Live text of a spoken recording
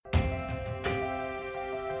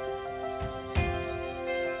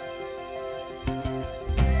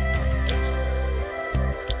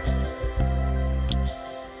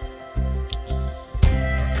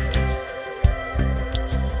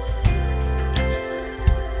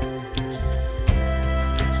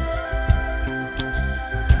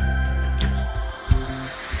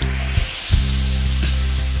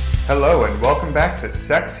Hello and welcome back to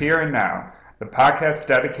Sex Here and Now, the podcast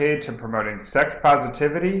dedicated to promoting sex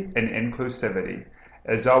positivity and inclusivity.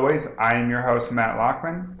 As always, I am your host, Matt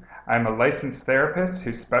Lockman. I am a licensed therapist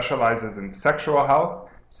who specializes in sexual health,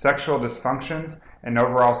 sexual dysfunctions, and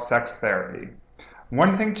overall sex therapy.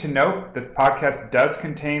 One thing to note, this podcast does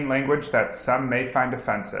contain language that some may find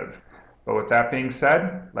offensive. But with that being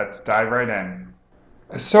said, let's dive right in.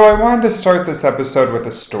 So I wanted to start this episode with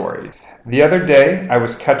a story. The other day, I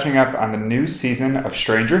was catching up on the new season of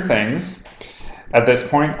Stranger Things. At this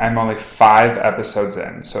point, I'm only 5 episodes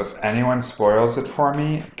in, so if anyone spoils it for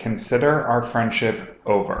me, consider our friendship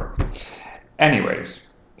over. Anyways,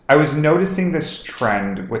 I was noticing this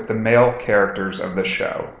trend with the male characters of the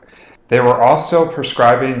show. They were all still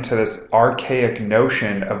prescribing to this archaic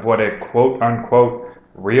notion of what a quote-unquote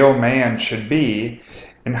real man should be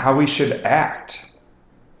and how we should act.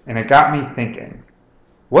 And it got me thinking,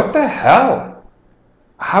 what the hell?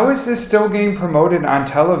 How is this still getting promoted on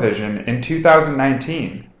television in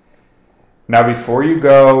 2019? Now, before you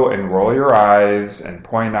go and roll your eyes and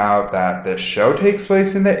point out that this show takes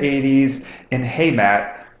place in the 80s, and hey,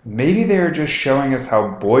 Matt, maybe they were just showing us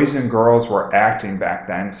how boys and girls were acting back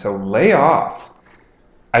then, so lay off.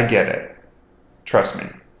 I get it. Trust me.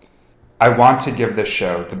 I want to give this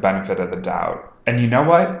show the benefit of the doubt. And you know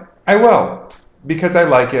what? I will. Because I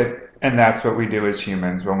like it. And that's what we do as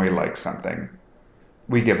humans when we like something.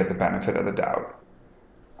 We give it the benefit of the doubt.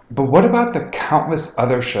 But what about the countless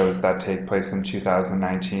other shows that take place in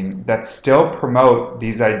 2019 that still promote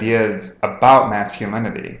these ideas about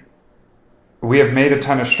masculinity? We have made a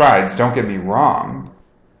ton of strides, don't get me wrong.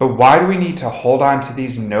 But why do we need to hold on to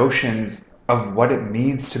these notions of what it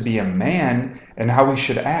means to be a man and how we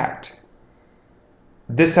should act?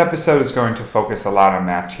 This episode is going to focus a lot on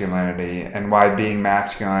masculinity and why being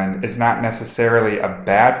masculine is not necessarily a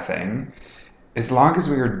bad thing, as long as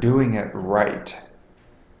we are doing it right.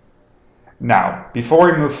 Now,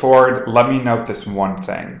 before we move forward, let me note this one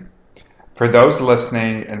thing. For those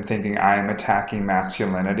listening and thinking I am attacking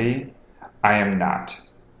masculinity, I am not.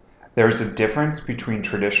 There is a difference between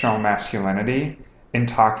traditional masculinity and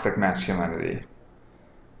toxic masculinity.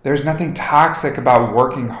 There's nothing toxic about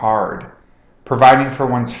working hard, providing for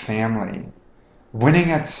one's family,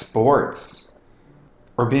 winning at sports,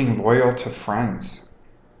 or being loyal to friends.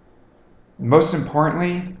 Most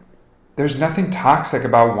importantly, there's nothing toxic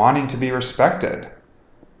about wanting to be respected.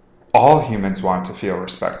 All humans want to feel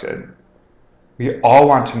respected. We all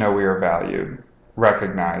want to know we are valued,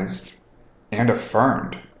 recognized, and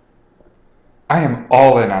affirmed. I am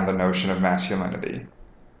all in on the notion of masculinity.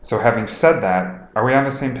 So having said that, are we on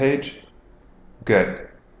the same page? Good.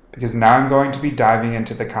 Because now I'm going to be diving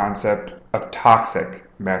into the concept of toxic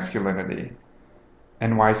masculinity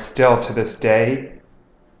and why still to this day,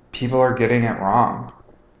 people are getting it wrong.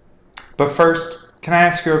 But first, can I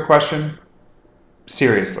ask you a question?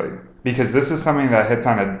 Seriously, because this is something that hits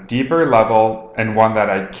on a deeper level and one that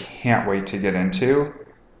I can't wait to get into,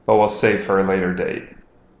 but we'll save for a later date.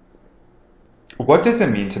 What does it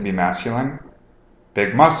mean to be masculine?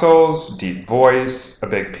 Big muscles, deep voice, a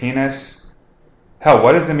big penis? Hell,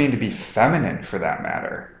 what does it mean to be feminine for that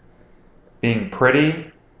matter? Being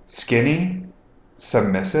pretty, skinny,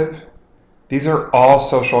 submissive? These are all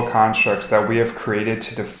social constructs that we have created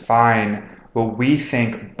to define what we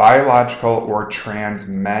think biological or trans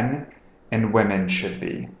men and women should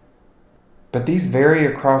be. But these vary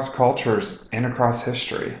across cultures and across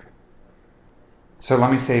history. So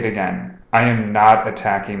let me say it again. I am not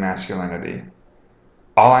attacking masculinity.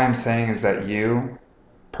 All I am saying is that you,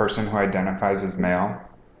 person who identifies as male,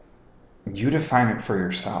 you define it for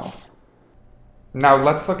yourself. Now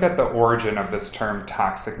let's look at the origin of this term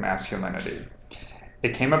toxic masculinity.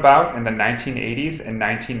 It came about in the 1980s and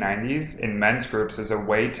 1990s in men's groups as a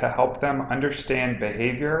way to help them understand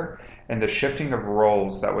behavior and the shifting of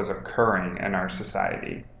roles that was occurring in our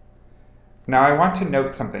society. Now I want to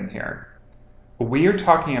note something here. We are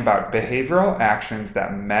talking about behavioral actions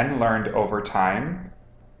that men learned over time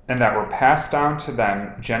and that were passed down to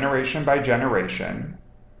them generation by generation,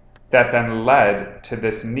 that then led to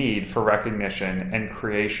this need for recognition and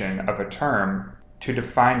creation of a term to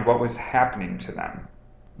define what was happening to them.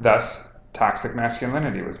 Thus, toxic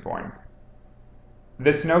masculinity was born.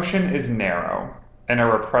 This notion is narrow and a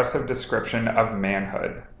repressive description of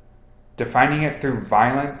manhood, defining it through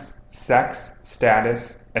violence, sex,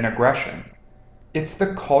 status, and aggression. It's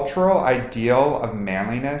the cultural ideal of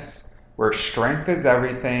manliness where strength is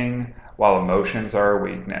everything while emotions are a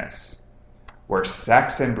weakness, where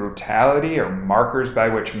sex and brutality are markers by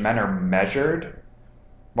which men are measured,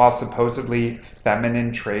 while supposedly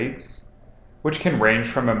feminine traits which can range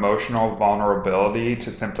from emotional vulnerability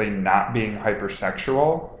to simply not being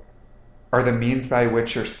hypersexual, are the means by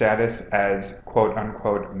which your status as quote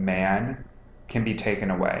unquote man can be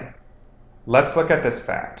taken away. Let's look at this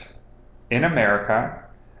fact. In America,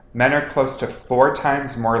 men are close to 4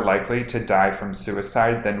 times more likely to die from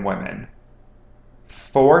suicide than women.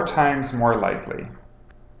 4 times more likely.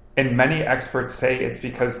 And many experts say it's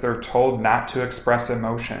because they're told not to express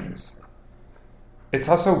emotions. It's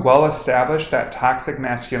also well established that toxic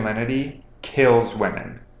masculinity kills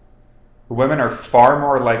women. Women are far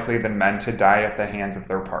more likely than men to die at the hands of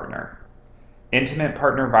their partner. Intimate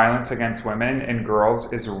partner violence against women and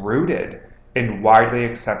girls is rooted in widely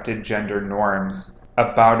accepted gender norms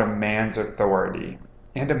about a man's authority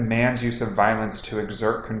and a man's use of violence to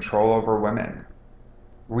exert control over women.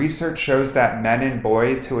 Research shows that men and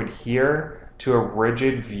boys who adhere to a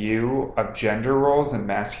rigid view of gender roles and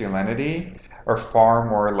masculinity are far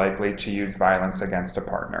more likely to use violence against a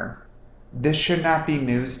partner. This should not be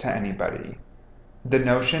news to anybody. The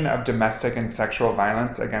notion of domestic and sexual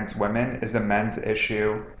violence against women is a men's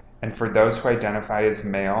issue, and for those who identify as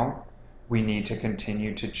male, we need to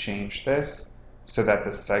continue to change this so that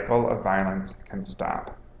the cycle of violence can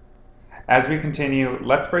stop. As we continue,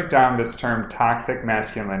 let's break down this term toxic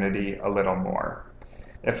masculinity a little more.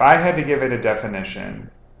 If I had to give it a definition,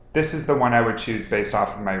 this is the one I would choose based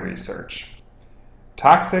off of my research.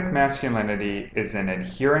 Toxic masculinity is an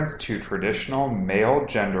adherence to traditional male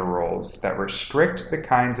gender roles that restrict the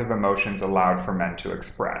kinds of emotions allowed for men to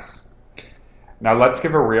express. Now let's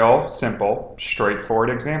give a real, simple, straightforward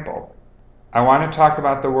example. I want to talk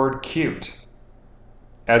about the word cute.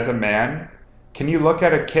 As a man, can you look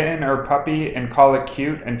at a kitten or puppy and call it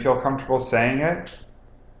cute and feel comfortable saying it?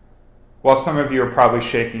 Well, some of you are probably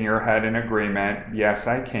shaking your head in agreement. Yes,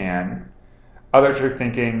 I can. Others are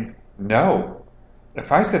thinking, no.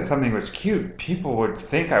 If I said something was cute, people would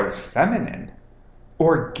think I was feminine,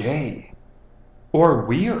 or gay, or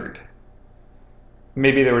weird.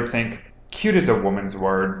 Maybe they would think, cute is a woman's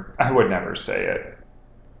word, I would never say it.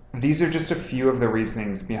 These are just a few of the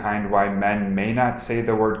reasonings behind why men may not say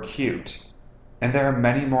the word cute, and there are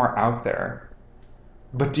many more out there.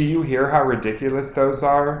 But do you hear how ridiculous those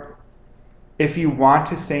are? If you want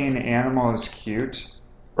to say an animal is cute,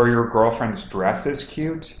 or your girlfriend's dress is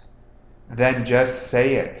cute, then just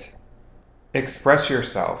say it. Express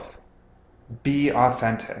yourself. Be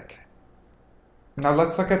authentic. Now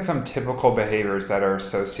let's look at some typical behaviors that are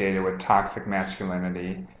associated with toxic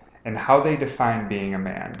masculinity and how they define being a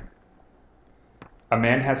man. A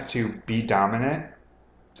man has to be dominant,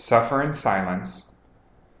 suffer in silence,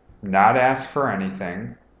 not ask for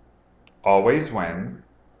anything, always win,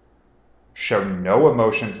 show no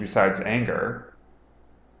emotions besides anger,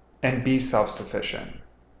 and be self-sufficient.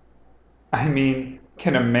 I mean,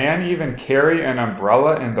 can a man even carry an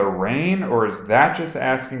umbrella in the rain, or is that just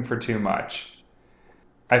asking for too much?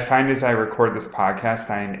 I find as I record this podcast,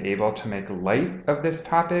 I am able to make light of this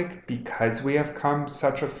topic because we have come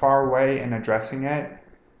such a far way in addressing it.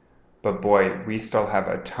 But boy, we still have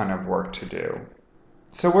a ton of work to do.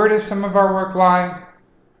 So where does some of our work lie?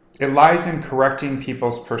 It lies in correcting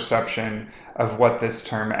people's perception of what this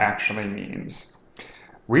term actually means.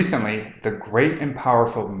 Recently, the great and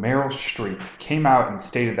powerful Meryl Streep came out and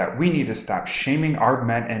stated that we need to stop shaming our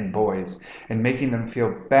men and boys and making them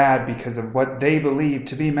feel bad because of what they believe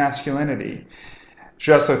to be masculinity.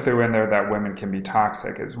 She also threw in there that women can be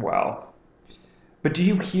toxic as well. But do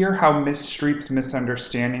you hear how Miss Streep's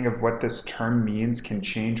misunderstanding of what this term means can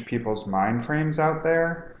change people's mind frames out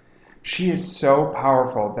there? She is so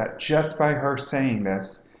powerful that just by her saying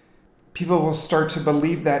this, people will start to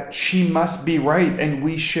believe that she must be right and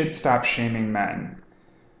we should stop shaming men.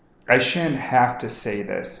 I shouldn't have to say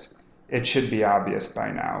this. It should be obvious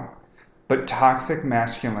by now. But toxic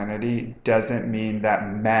masculinity doesn't mean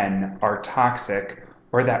that men are toxic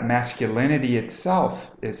or that masculinity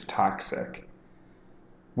itself is toxic.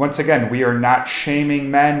 Once again, we are not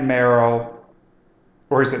shaming men, Meryl.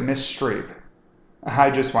 Or is it Miss Streep?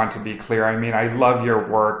 I just want to be clear. I mean, I love your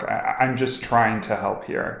work. I'm just trying to help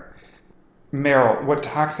here. Meryl, what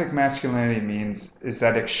toxic masculinity means is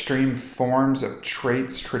that extreme forms of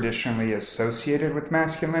traits traditionally associated with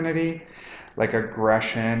masculinity, like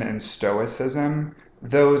aggression and stoicism,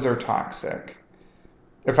 those are toxic.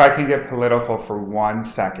 If I can get political for 1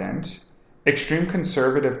 second, extreme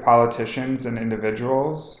conservative politicians and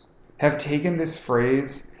individuals have taken this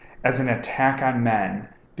phrase as an attack on men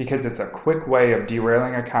because it's a quick way of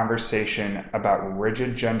derailing a conversation about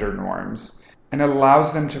rigid gender norms and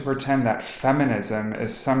allows them to pretend that feminism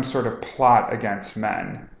is some sort of plot against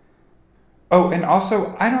men. Oh, and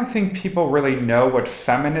also, I don't think people really know what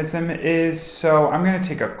feminism is, so I'm going to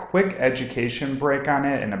take a quick education break on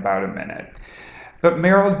it in about a minute. But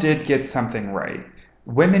Meryl did get something right.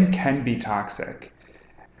 Women can be toxic.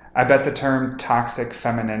 I bet the term toxic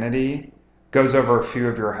femininity goes over a few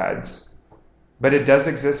of your heads, but it does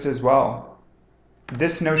exist as well.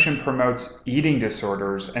 This notion promotes eating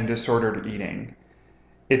disorders and disordered eating.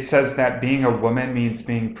 It says that being a woman means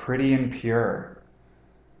being pretty and pure.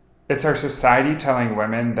 It's our society telling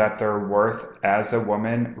women that their worth as a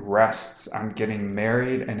woman rests on getting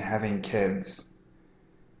married and having kids.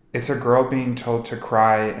 It's a girl being told to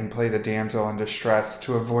cry and play the damsel in distress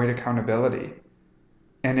to avoid accountability.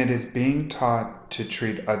 And it is being taught to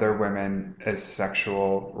treat other women as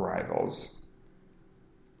sexual rivals.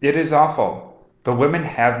 It is awful, but women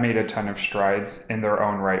have made a ton of strides in their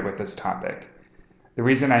own right with this topic. The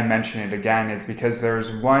reason I mention it again is because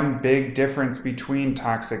there's one big difference between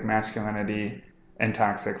toxic masculinity and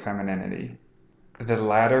toxic femininity. The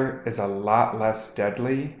latter is a lot less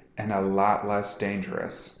deadly and a lot less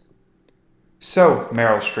dangerous. So,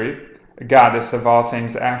 Meryl Streep, goddess of all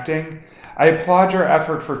things acting, I applaud your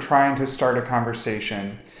effort for trying to start a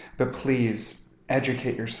conversation, but please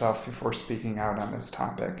educate yourself before speaking out on this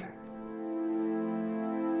topic.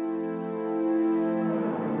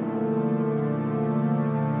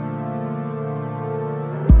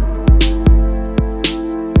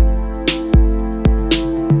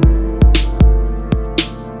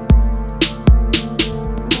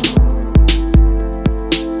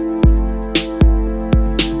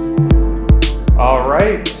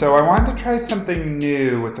 So I wanted to try something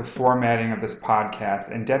new with the formatting of this podcast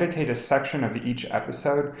and dedicate a section of each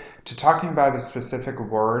episode to talking about a specific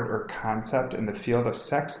word or concept in the field of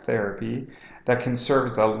sex therapy that can serve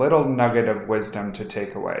as a little nugget of wisdom to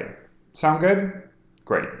take away. Sound good?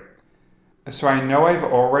 Great. So I know I've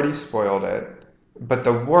already spoiled it, but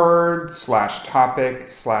the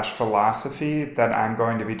word/topic/philosophy that I'm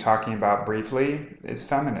going to be talking about briefly is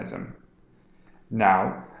feminism.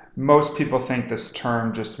 Now, most people think this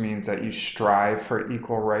term just means that you strive for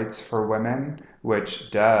equal rights for women,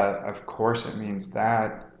 which, of course it means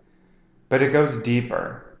that. But it goes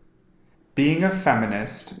deeper. Being a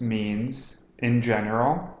feminist means, in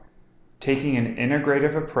general, taking an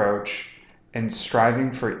integrative approach and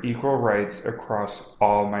striving for equal rights across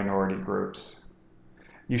all minority groups.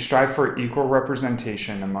 You strive for equal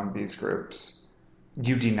representation among these groups.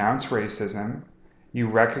 You denounce racism. You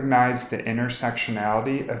recognize the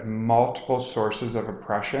intersectionality of multiple sources of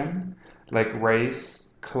oppression, like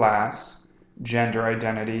race, class, gender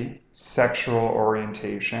identity, sexual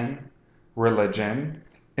orientation, religion,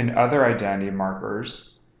 and other identity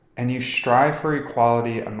markers, and you strive for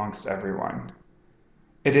equality amongst everyone.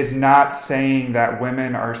 It is not saying that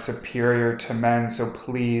women are superior to men, so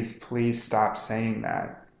please stop saying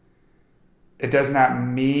that. It does not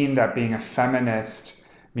mean that being a feminist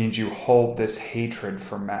means you hold this hatred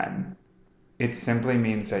for men. It simply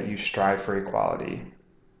means that you strive for equality.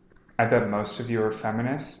 I bet most of you are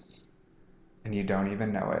feminists, and you don't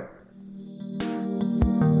even know it.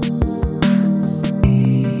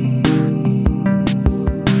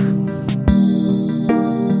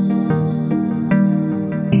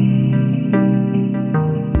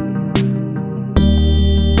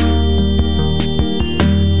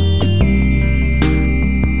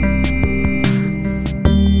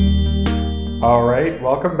 All right,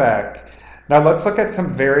 welcome back. Now let's look at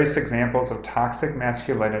some various examples of toxic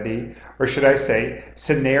masculinity, or should I say,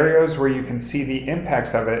 scenarios where you can see the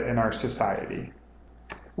impacts of it in our society.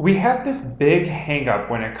 We have this big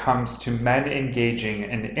hang-up when it comes to men engaging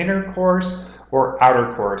in intercourse or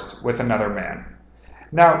outer course with another man.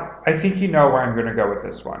 Now, I think you know where I'm going to go with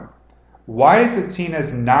this one. Why is it seen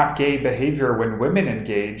as not gay behavior when women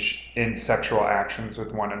engage in sexual actions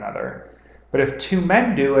with one another? But if two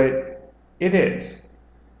men do it, it is.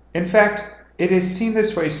 In fact, it is seen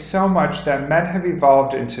this way so much that men have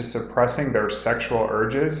evolved into suppressing their sexual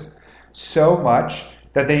urges so much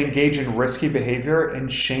that they engage in risky behavior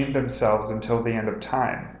and shame themselves until the end of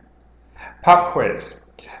time. Pop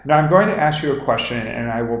quiz. Now I'm going to ask you a question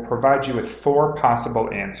and I will provide you with 4 possible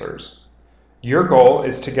answers. Your goal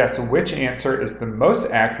is to guess which answer is the most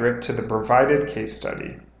accurate to the provided case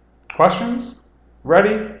study. Questions?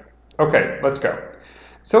 Ready? Okay, let's go.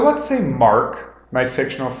 So let's say Mark, my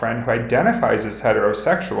fictional friend who identifies as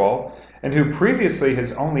heterosexual and who previously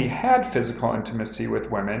has only had physical intimacy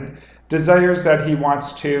with women, desires that he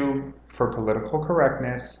wants to, for political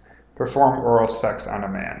correctness, perform oral sex on a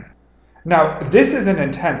man. Now, this is an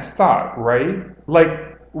intense thought, right?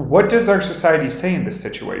 Like, what does our society say in this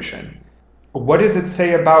situation? What does it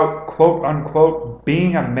say about, quote unquote,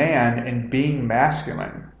 being a man and being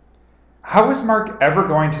masculine? How is Mark ever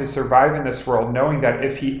going to survive in this world knowing that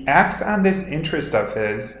if he acts on this interest of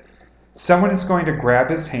his, someone is going to grab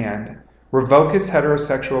his hand, revoke his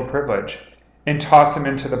heterosexual privilege, and toss him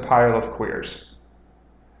into the pile of queers?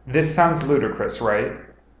 This sounds ludicrous, right?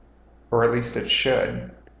 Or at least it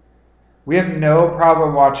should. We have no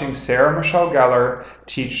problem watching Sarah Michelle Gellar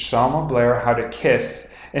teach Selma Blair how to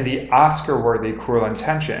kiss in the Oscar-worthy Cruel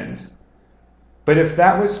Intentions. But if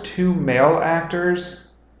that was two male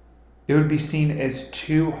actors, it would be seen as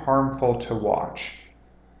too harmful to watch.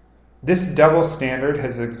 This double standard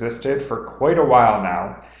has existed for quite a while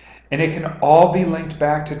now, and it can all be linked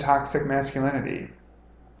back to toxic masculinity.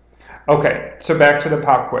 Okay, so back to the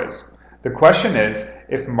pop quiz. The question is,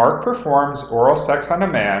 if Mark performs oral sex on a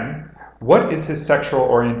man, what is his sexual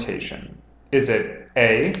orientation? Is it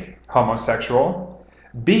A, homosexual,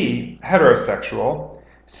 B, heterosexual,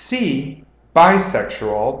 C,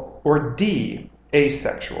 bisexual, or D,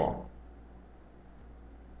 asexual?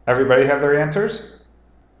 Everybody have their answers?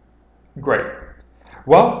 Great.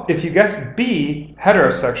 Well, if you guessed B,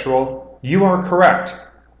 heterosexual, you are correct,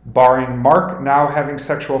 barring Mark now having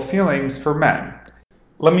sexual feelings for men.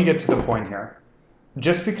 Let me get to the point here.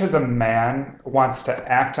 Just because a man wants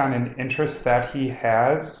to act on an interest that he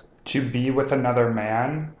has to be with another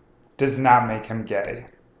man does not make him gay.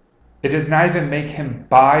 It does not even make him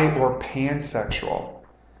bi or pansexual.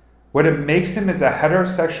 What it makes him is a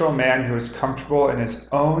heterosexual man who is comfortable in his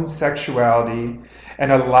own sexuality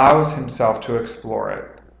and allows himself to explore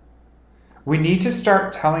it. We need to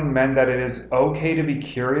start telling men that it is okay to be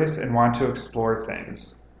curious and want to explore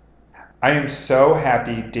things. I am so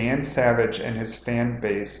happy Dan Savage and his fan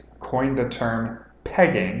base coined the term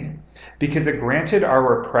pegging because it granted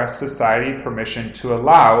our repressed society permission to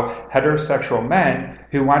allow heterosexual men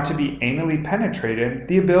who want to be anally penetrated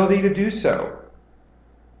the ability to do so.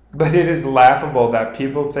 But it is laughable that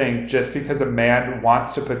people think just because a man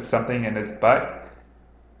wants to put something in his butt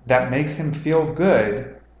that makes him feel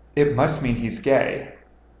good, it must mean he's gay.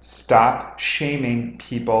 Stop shaming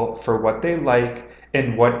people for what they like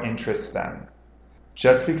and what interests them.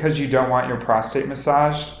 Just because you don't want your prostate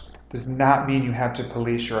massaged does not mean you have to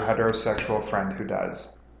police your heterosexual friend who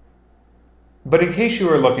does. But in case you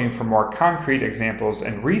are looking for more concrete examples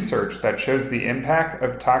and research that shows the impact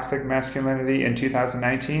of toxic masculinity in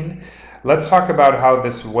 2019, let's talk about how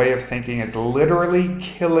this way of thinking is literally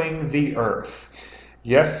killing the earth.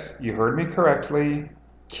 Yes, you heard me correctly,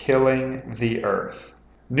 killing the earth.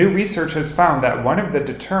 New research has found that one of the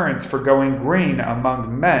deterrents for going green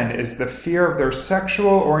among men is the fear of their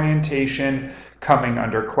sexual orientation coming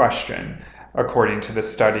under question, according to the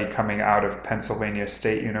study coming out of Pennsylvania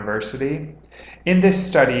State University. In this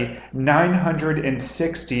study,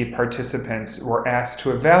 960 participants were asked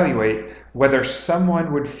to evaluate whether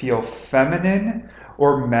someone would feel feminine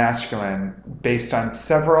or masculine based on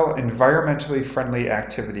several environmentally friendly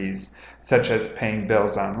activities, such as paying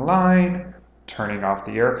bills online, turning off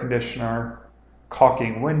the air conditioner,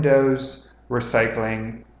 caulking windows,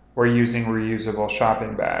 recycling, or using reusable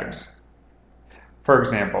shopping bags. For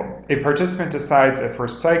example, a participant decides if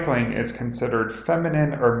recycling is considered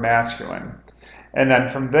feminine or masculine, and then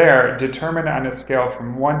from there determine on a scale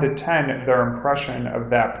from 1 to 10 their impression of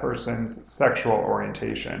that person's sexual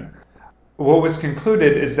orientation. What was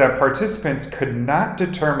concluded is that participants could not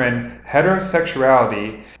determine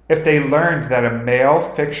heterosexuality if they learned that a male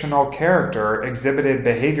fictional character exhibited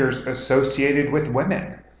behaviors associated with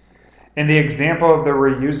women. In the example of the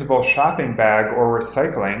reusable shopping bag or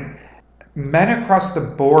recycling, men across the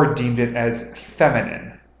board deemed it as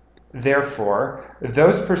feminine. Therefore,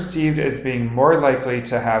 those perceived as being more likely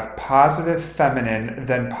to have positive feminine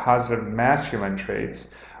than positive masculine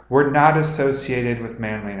traits were not associated with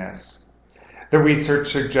manliness. The research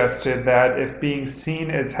suggested that if being seen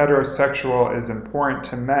as heterosexual is important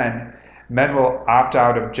to men, men will opt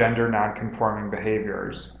out of gender nonconforming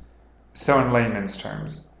behaviors. So in layman's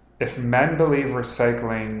terms, if men believe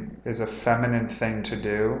recycling is a feminine thing to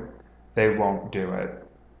do, they won't do it.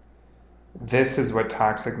 This is what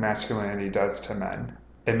toxic masculinity does to men.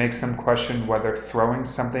 It makes them question whether throwing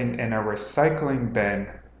something in a recycling bin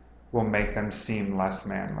will make them seem less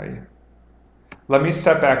manly. Let me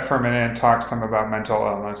step back for a minute and talk some about mental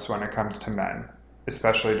illness when it comes to men,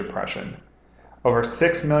 especially depression. Over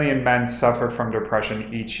 6 million men suffer from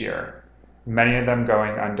depression each year, many of them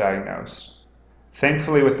going undiagnosed.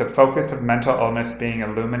 Thankfully, with the focus of mental illness being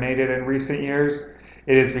illuminated in recent years,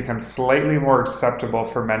 it has become slightly more acceptable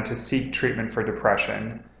for men to seek treatment for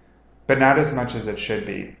depression, but not as much as it should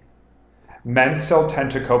be. Men still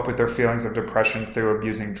tend to cope with their feelings of depression through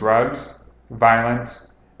abusing drugs,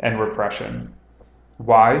 violence, and repression.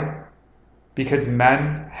 Why? Because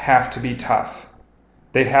men have to be tough.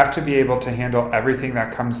 They have to be able to handle everything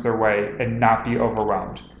that comes their way and not be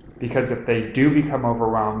overwhelmed. Because if they do become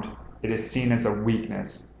overwhelmed, it is seen as a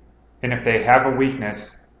weakness. And if they have a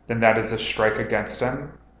weakness, then that is a strike against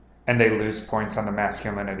them, and they lose points on the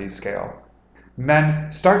masculinity scale.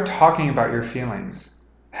 Men, start talking about your feelings.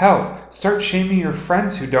 Hell, start shaming your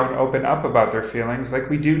friends who don't open up about their feelings like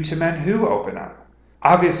we do to men who open up.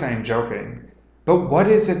 Obviously, I'm joking, but what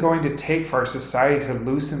is it going to take for our society to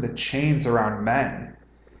loosen the chains around men?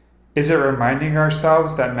 Is it reminding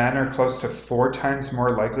ourselves that men are close to 4 times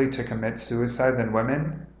more likely to commit suicide than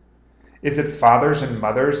women? Is it fathers and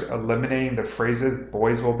mothers eliminating the phrases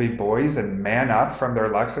boys will be boys and man up from their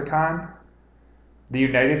lexicon? The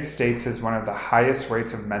United States has one of the highest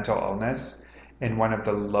rates of mental illness and one of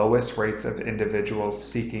the lowest rates of individuals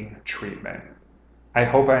seeking treatment. I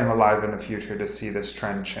hope I am alive in the future to see this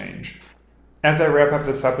trend change. As I wrap up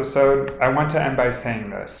this episode, I want to end by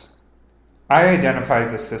saying this. I identify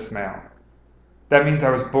as a cis male. That means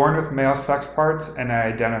I was born with male sex parts and I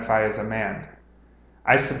identify as a man.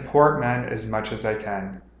 I support men as much as I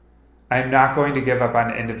can. I am not going to give up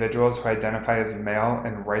on individuals who identify as male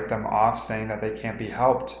and write them off saying that they can't be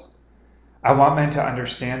helped. I want men to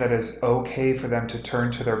understand that it is okay for them to turn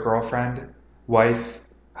to their girlfriend, wife,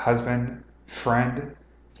 husband, friend,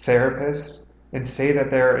 therapist, and say that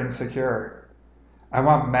they are insecure. I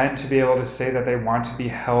want men to be able to say that they want to be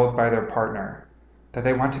held by their partner, that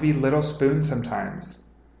they want to be little spoons sometimes.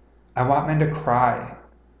 I want men to cry.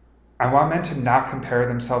 I want men to not compare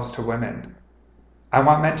themselves to women. I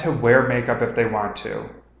want men to wear makeup if they want to.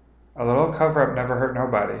 A little cover-up never hurt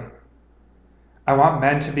nobody. I want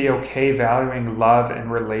men to be okay valuing love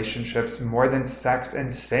and relationships more than sex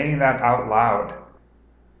and saying that out loud.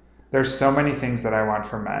 There's so many things that I want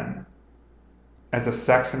for men. As a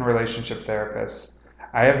sex and relationship therapist,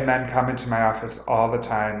 I have men come into my office all the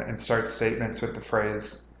time and start statements with the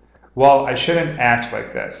phrase, well, I shouldn't act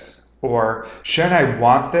like this, or shouldn't I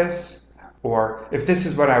want this, or if this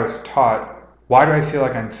is what I was taught, why do I feel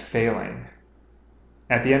like I'm failing?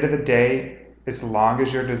 At the end of the day, as long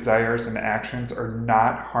as your desires and actions are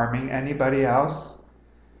not harming anybody else,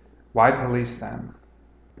 why police them?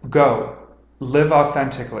 Go, live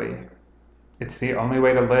authentically. It's the only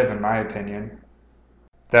way to live, in my opinion.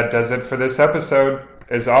 That does it for this episode.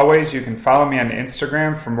 As always, you can follow me on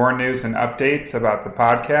Instagram for more news and updates about the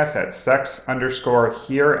podcast at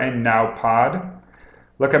sex_here-and-now-pod.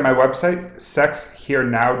 Look at my website,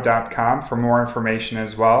 sexherenow.com, for more information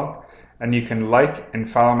as well. And you can like and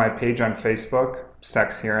follow my page on Facebook,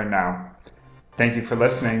 Sex Here and Now. Thank you for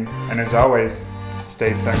listening, and as always,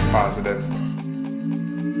 stay sex positive.